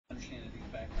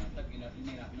you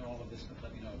may not know all of this, but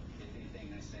let me know if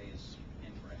anything I say is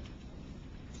incorrect.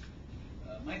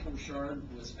 Michael Richard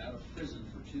was out of prison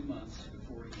for 2 months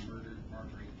before he murdered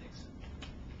Marguerite Dixon.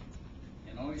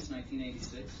 In August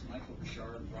 1986, Michael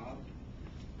Richard robbed,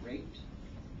 raped,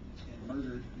 and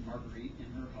murdered Marguerite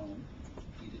in her home.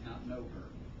 He did not know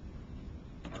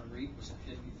her. Marguerite was a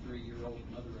 53-year-old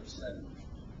mother of 7.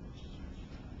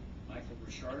 Michael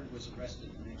Richard was arrested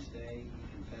the next day. He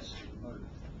confessed to the murder.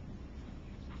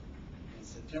 In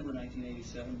September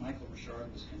 1987, Michael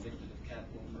Richard was convicted of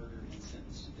capital murder and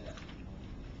sentenced to death.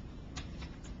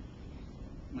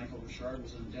 Michael Richard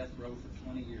was on death row for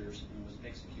 20 years and was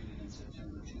executed in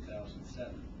September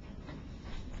 2007.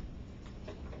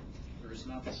 There is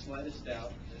not the slightest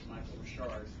doubt that Michael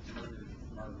Richard murdered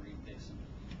Marguerite Dixon.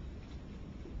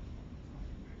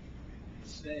 The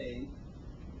stay,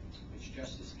 which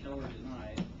Justice Keller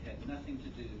denied, had nothing to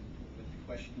do with the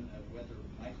question of whether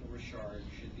Michael Richard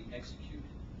should be executed,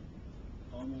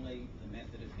 only the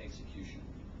method of execution.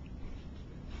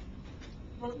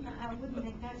 Well, no, I wouldn't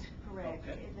think that's correct.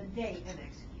 Okay. The date of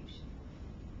execution,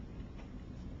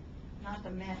 not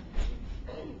the method.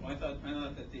 Well, I thought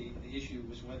that the issue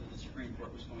was whether the Supreme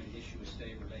Court was going to issue a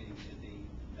stay relating to the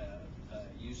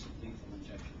use of lethal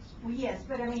injections. Well, yes,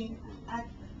 but I mean, I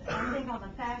think on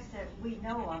the facts that we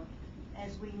know of,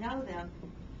 as we know them,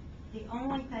 the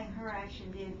only thing her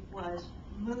action did was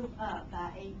move up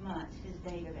by 8 months his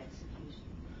date of execution.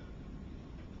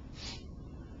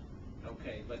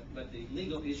 Okay, but the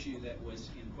legal issue that was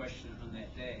in question on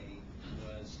that day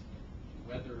was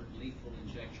whether lethal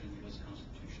injection was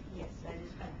constitutional. Yes, that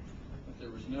is correct. But there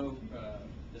was no,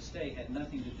 the stay had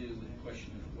nothing to do with the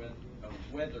question of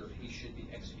whether he should be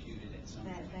executed at some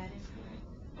point. That is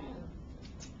correct.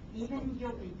 Even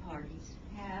guilty parties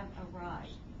have a right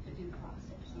to due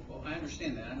process. Well, I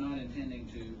understand that. I'm not intending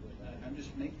to, I'm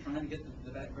just trying to get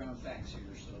the background facts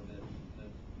here so that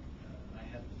I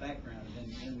have the background,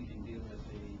 and then we can deal with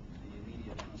the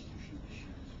immediate constitutional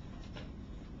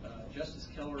issues. Justice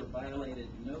Keller violated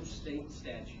no state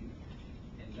statute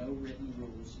and no written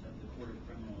rules of the Court of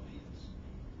Criminal Appeals.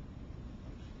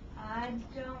 I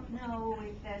don't know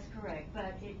if that's correct,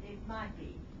 but it might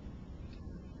be.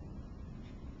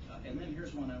 And then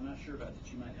here's one I'm not sure about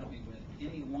that you might help me with.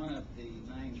 Any one of the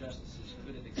 9 justices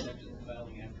could have accepted the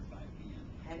filing after 5 p.m.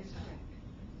 That is correct.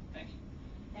 Thank you.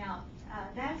 Now,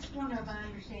 that's one of, I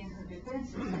understand, her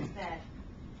defenses, is that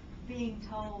being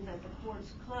told that the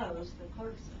court's closed, the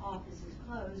clerk's office is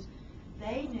closed,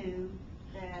 they knew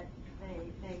that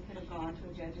they could have gone to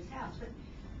a judge's house. But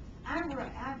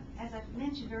as I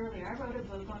mentioned earlier, I wrote a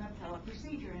book on appellate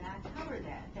procedure, and I covered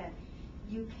that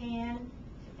you can,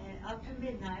 up to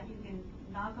midnight, you can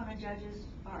knock on a judge's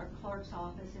or a clerk's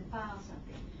office and file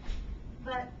something.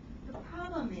 But the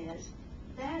problem is,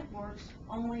 that works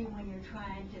only when you're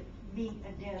trying to meet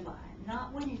a deadline,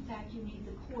 not when in fact you need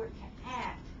the court to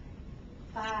act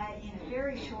in a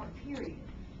very short period.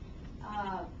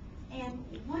 And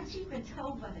once you've been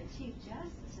told by the Chief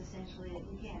Justice essentially that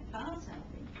you can't file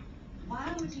something,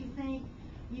 why would you think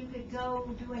you could go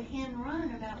do an end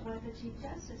run about what the Chief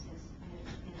Justice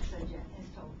has told you?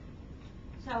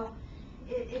 So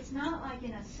it's not like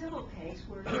in a civil case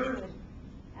where you would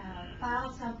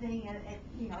file something at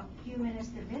a few minutes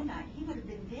to midnight. He would have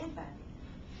been dead by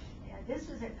then. This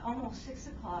is at almost 6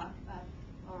 o'clock,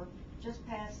 or just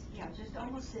past, just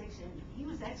almost 6, and he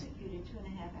was executed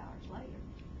 2.5 hours later.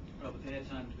 Well, but they had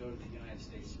time to go to the United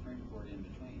States Supreme Court in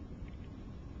between.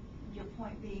 Your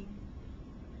point being?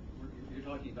 You're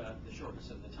talking about the shortness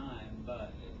of the time,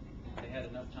 but they had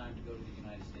enough time to go to the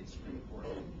United States Supreme Court.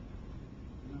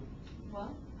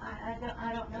 Well,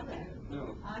 I don't know that.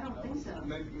 No. I don't think so.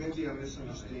 Maybe I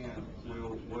misunderstand,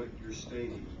 Will, what you're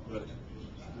stating, but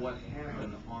what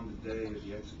happened on the day of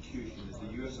the execution is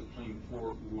the U.S. Supreme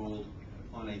Court ruled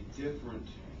on a different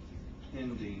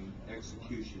pending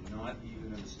execution, not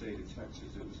even in the state of Texas.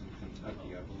 It was in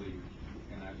Kentucky, I believe,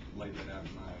 and I laid that out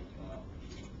in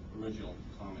my original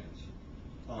comments.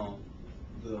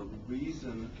 The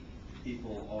reason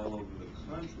people all over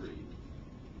the country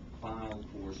filed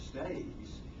for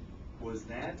stays was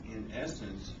that, in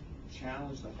essence,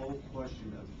 challenged the whole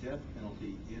question of death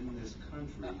penalty in this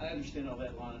country. I understand all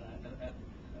that, Lon.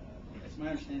 It's my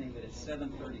understanding that at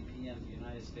 7:30 p.m. the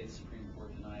United States Supreme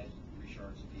Court denied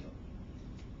Richard's appeal.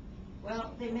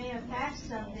 Well, they may have faxed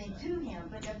something to him,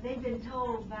 but if they've been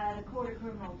told by the Court of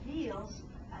Criminal Appeals,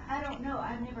 I don't know.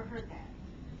 I've never heard that.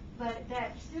 But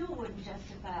that still wouldn't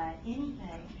justify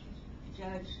anything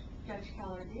Judge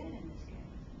Keller did in this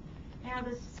case. Now,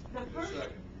 the first... Just a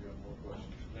second, you got more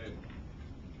questions. Hey.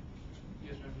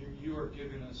 Yes, ma'am, you are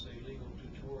giving us a legal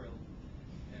tutorial,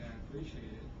 and I appreciate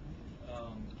it.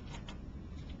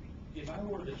 if I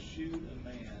were to shoot a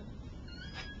man,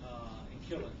 and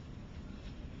kill him,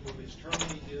 who is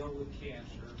terminally ill with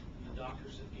cancer, and the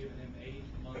doctors have given him 8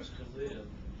 months to live,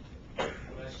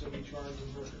 would I still be charged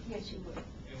with murder? Yes, you would.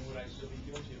 And would I still be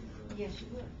guilty of murder? Yes, you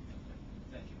would.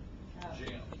 Thank you. Uh,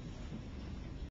 Jail.